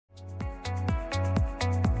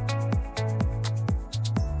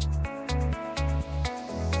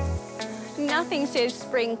Nothing says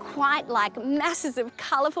spring quite like masses of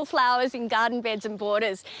colourful flowers in garden beds and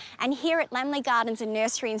borders. And here at Lambley Gardens and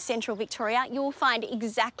Nursery in central Victoria, you'll find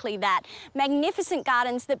exactly that. Magnificent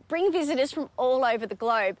gardens that bring visitors from all over the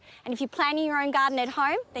globe. And if you're planning your own garden at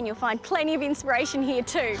home, then you'll find plenty of inspiration here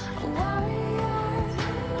too.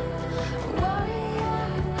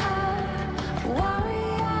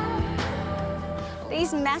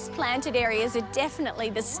 These mass-planted areas are definitely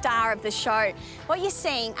the star of the show. What you're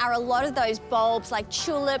seeing are a lot of those bulbs like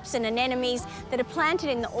tulips and anemones that are planted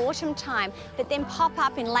in the autumn time that then pop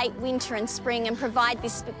up in late winter and spring and provide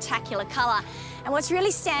this spectacular colour. And what's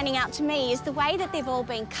really standing out to me is the way that they've all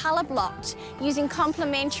been colour blocked using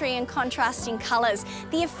complementary and contrasting colours.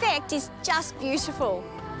 The effect is just beautiful.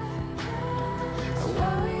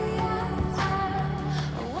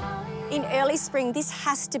 In early spring, this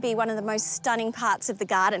has to be one of the most stunning parts of the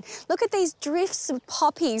garden. Look at these drifts of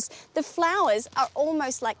poppies. The flowers are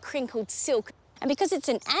almost like crinkled silk. And because it's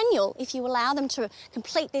an annual, if you allow them to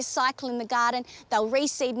complete this cycle in the garden, they'll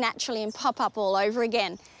reseed naturally and pop up all over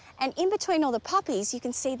again. And in between all the poppies, you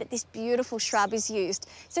can see that this beautiful shrub is used.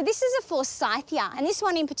 So this is a forsythia, and this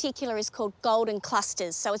one in particular is called golden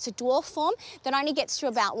clusters. So it's a dwarf form that only gets to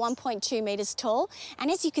about 1.2 metres tall.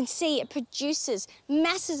 And as you can see, it produces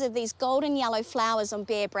masses of these golden yellow flowers on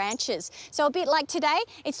bare branches. So a bit like today,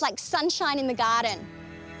 it's like sunshine in the garden.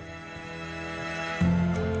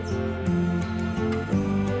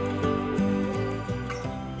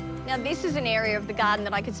 Now, this is an area of the garden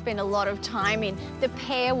that I could spend a lot of time in, the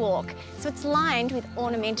pear walk. So it's lined with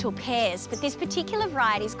ornamental pears, but this particular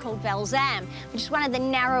variety is called Balsam, which is one of the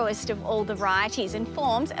narrowest of all the varieties and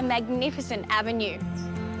forms a magnificent avenue.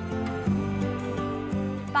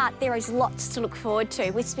 But there is lots to look forward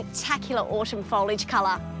to with spectacular autumn foliage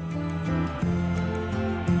colour.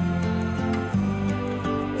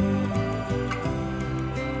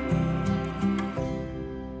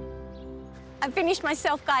 I've finished my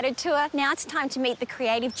self-guided tour. Now it's time to meet the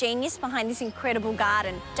creative genius behind this incredible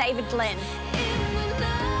garden, David Glenn.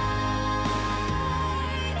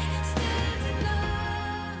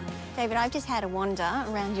 David, I've just had a wander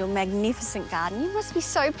around your magnificent garden. You must be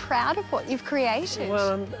so proud of what you've created.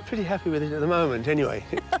 Well, I'm pretty happy with it at the moment, anyway.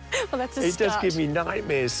 Well, that's a It start. does give me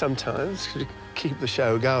nightmares sometimes to keep the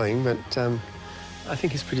show going, but I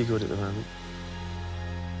think it's pretty good at the moment.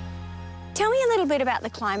 Tell me a little bit about the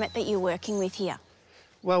climate that you're working with here.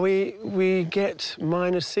 Well, we get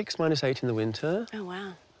 -6, -8 in the winter. Oh,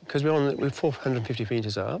 wow. Because we're 450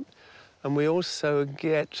 metres up. And we also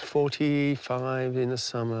get 45 in the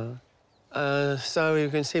summer. So you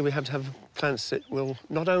can see we have to have plants that will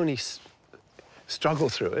not only struggle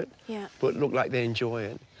through it, but look like they enjoy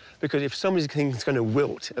it. Because if somebody's thinking it's going to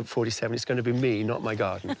wilt at 47, it's going to be me, not my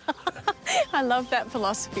garden. I love that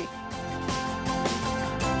philosophy.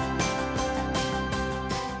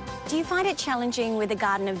 Do you find it challenging with a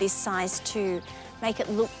garden of this size to make it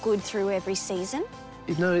look good through every season?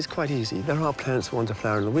 No, it's quite easy. There are plants that want to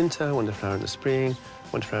flower in the winter, want to flower in the spring,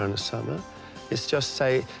 want to flower in the summer. It's just,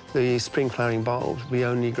 say, the spring flowering bulbs, we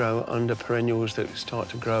only grow under perennials that start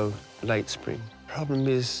to grow late spring. The problem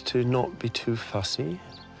is to not be too fussy.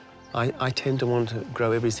 I tend to want to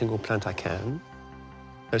grow every single plant I can.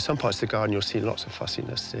 There's some parts of the garden you'll see lots of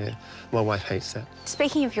fussiness there. My wife hates that.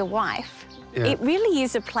 Speaking of your wife, it really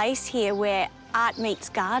is a place here where art meets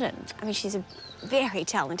garden. I mean, she's a very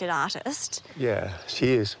talented artist. Yeah,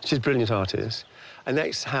 she is. She's a brilliant artist. And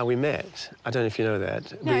that's how we met. I don't know if you know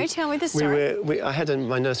that. No, tell me the story. I had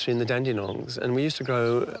my nursery in the Dandenongs, and we used to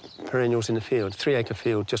grow perennials in the field, 3-acre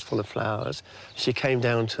field just full of flowers. She came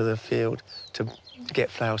down to the field to get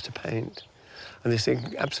flowers to paint. And this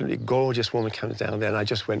absolutely gorgeous woman comes down there, and I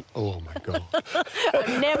just went, oh, my God.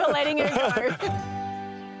 I'm never letting her go.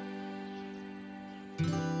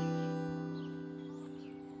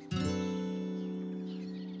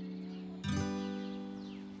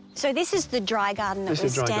 So this is the dry garden that we're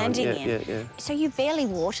standing in. Yeah. So you barely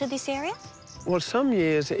water this area? Well, some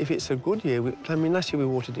years, if it's a good year, I mean, last year we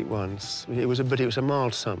watered it once. But it was a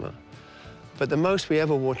mild summer. But the most we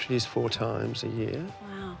ever watered is 4 times a year.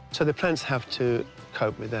 Wow. So the plants have to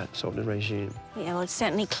cope with that sort of regime. Yeah, well, it's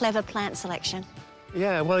certainly clever plant selection.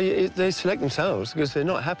 Yeah, well, they select themselves because they're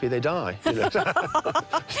not happy, they die. You know?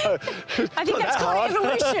 So, I think that's called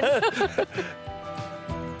evolution.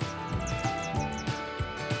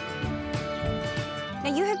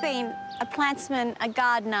 Now, you have been a plantsman, a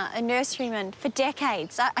gardener, a nurseryman for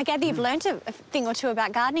decades. I gather you've learnt a thing or two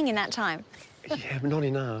about gardening in that time. Yeah, but not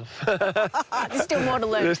enough. There's still more to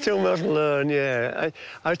learn. There's still more to learn, yeah.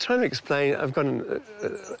 I was trying to explain, I've got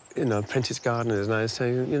apprentice gardeners, and I was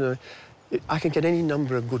saying, you know, I can get any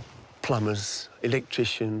number of good plumbers,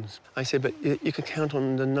 electricians. I said, but you can count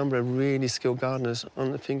on the number of really skilled gardeners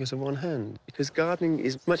on the fingers of one hand, because gardening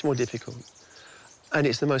is much more difficult. And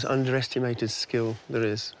it's the most underestimated skill there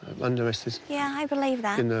is. Underestimated. Yeah, I believe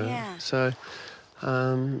that. You know. Yeah. So,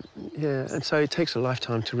 yeah, and so it takes a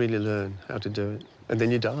lifetime to really learn how to do it. And then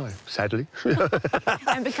you die, sadly.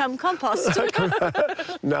 And become compost.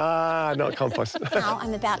 Nah, not compost. Now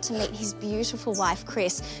I'm about to meet his beautiful wife,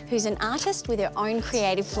 Chris, who's an artist with her own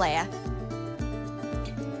creative flair.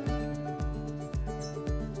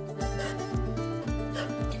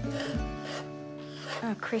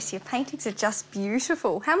 Oh, Chris, your paintings are just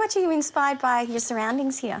beautiful. How much are you inspired by your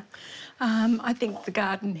surroundings here? I think the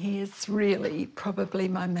garden here is really probably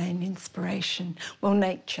my main inspiration. Well,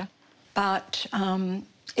 nature. But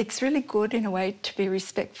it's really good in a way to be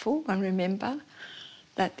respectful and remember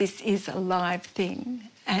that this is a live thing,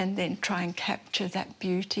 and then try and capture that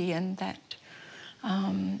beauty and that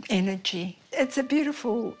energy. It's a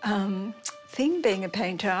beautiful thing being a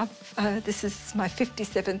painter. This is my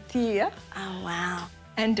 57th year. Oh, wow.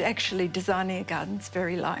 And actually designing a garden's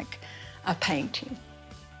very like a painting.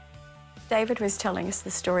 David was telling us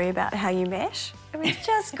the story about how you met. It was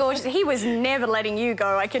just gorgeous. He was never letting you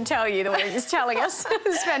go, I can tell you, the way he was telling us. It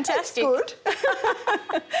was fantastic. Good.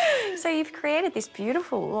 So you've created this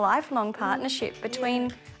beautiful, lifelong partnership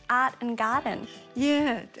between art and garden.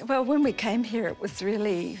 Yeah, well, when we came here, it was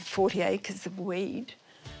really 40 acres of weed,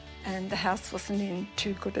 and the house wasn't in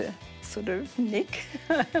too good a sort of nick.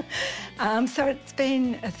 So it's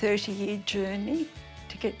been a 30-year journey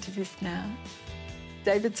to get to this now.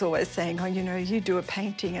 David's always saying, oh, you know, you do a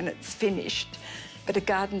painting and it's finished, but a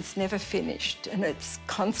garden's never finished and it's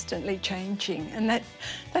constantly changing. And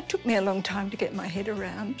that took me a long time to get my head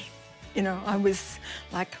around. You know, I was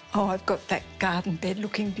like, oh, I've got that garden bed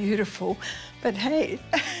looking beautiful, but hey,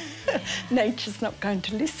 nature's not going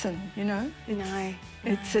to listen, you know? No.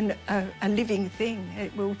 It's a living thing.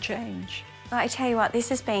 It will change. Well, I tell you what, this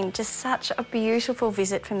has been just such a beautiful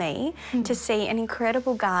visit for me to see an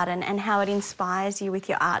incredible garden and how it inspires you with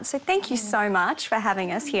your art. So thank you so much for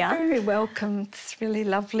having us here. You're very welcome. It's really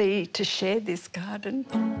lovely to share this garden.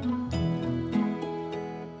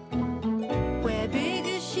 Wear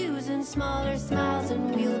bigger shoes and smaller smiles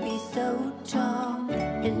and we'll be so tall.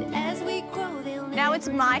 And as we grow, they'll Now it's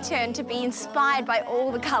my turn to be inspired by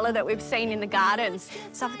all the colour that we've seen in the gardens.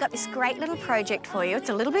 So I've got this great little project for you. It's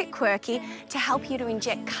a little bit quirky to help you to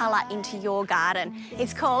inject colour into your garden.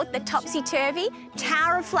 It's called the Topsy-Turvy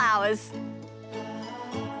Tower of Flowers.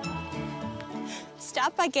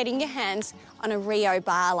 Start by getting your hands on a Rio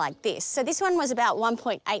bar like this. So this one was about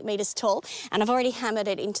 1.8 metres tall, and I've already hammered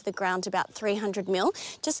it into the ground about 300 mil,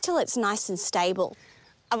 just till it's nice and stable.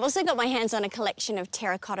 I've also got my hands on a collection of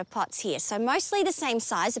terracotta pots here, so mostly the same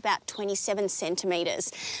size, about 27 centimetres.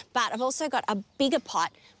 But I've also got a bigger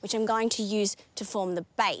pot, which I'm going to use to form the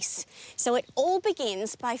base. So it all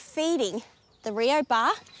begins by feeding the Rio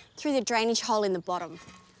bar through the drainage hole in the bottom.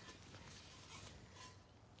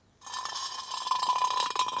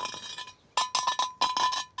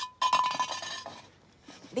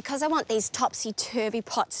 Because I want these topsy-turvy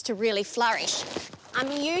pots to really flourish, I'm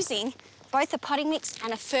using both a potting mix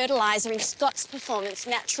and a fertiliser in Scott's Performance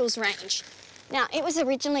Naturals range. Now, it was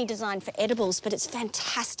originally designed for edibles, but it's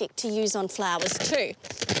fantastic to use on flowers too.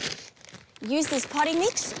 Use this potting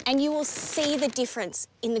mix and you will see the difference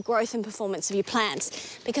in the growth and performance of your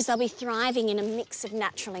plants, because they'll be thriving in a mix of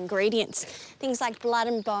natural ingredients. Things like blood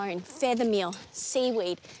and bone, feather meal,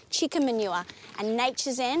 seaweed, chicken manure, and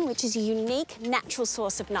Nature's N, which is a unique natural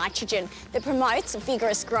source of nitrogen that promotes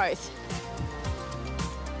vigorous growth.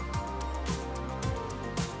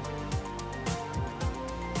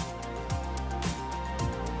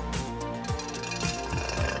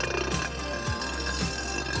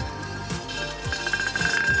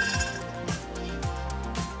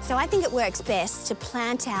 So I think it works best to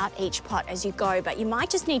plant out each pot as you go, but you might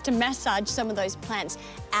just need to massage some of those plants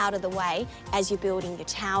out of the way as you're building your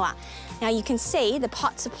tower. Now you can see the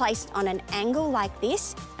pots are placed on an angle like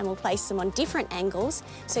this, and we'll place them on different angles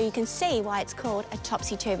so you can see why it's called a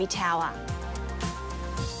topsy-turvy tower.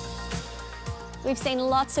 We've seen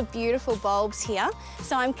lots of beautiful bulbs here,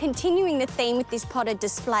 so I'm continuing the theme with this potted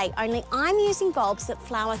display, only I'm using bulbs that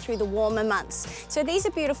flower through the warmer months. So these are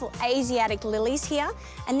beautiful Asiatic lilies here,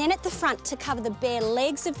 and then at the front, to cover the bare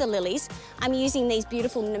legs of the lilies, I'm using these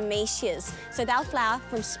beautiful nemesias. So they'll flower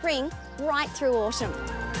from spring right through autumn.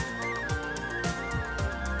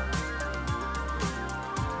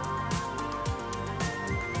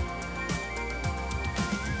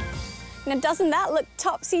 Now, doesn't that look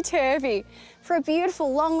topsy-turvy? For a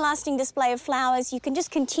beautiful, long-lasting display of flowers, you can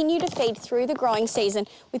just continue to feed through the growing season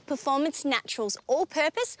with Performance Naturals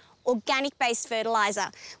all-purpose organic-based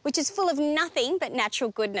fertiliser, which is full of nothing but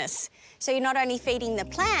natural goodness. So you're not only feeding the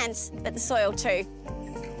plants, but the soil too.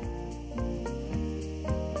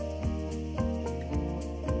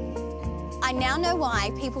 I now know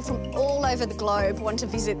why people from all over the globe want to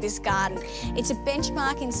visit this garden. It's a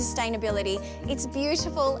benchmark in sustainability. It's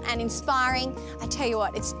beautiful and inspiring. I tell you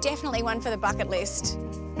what, it's definitely one for the bucket list.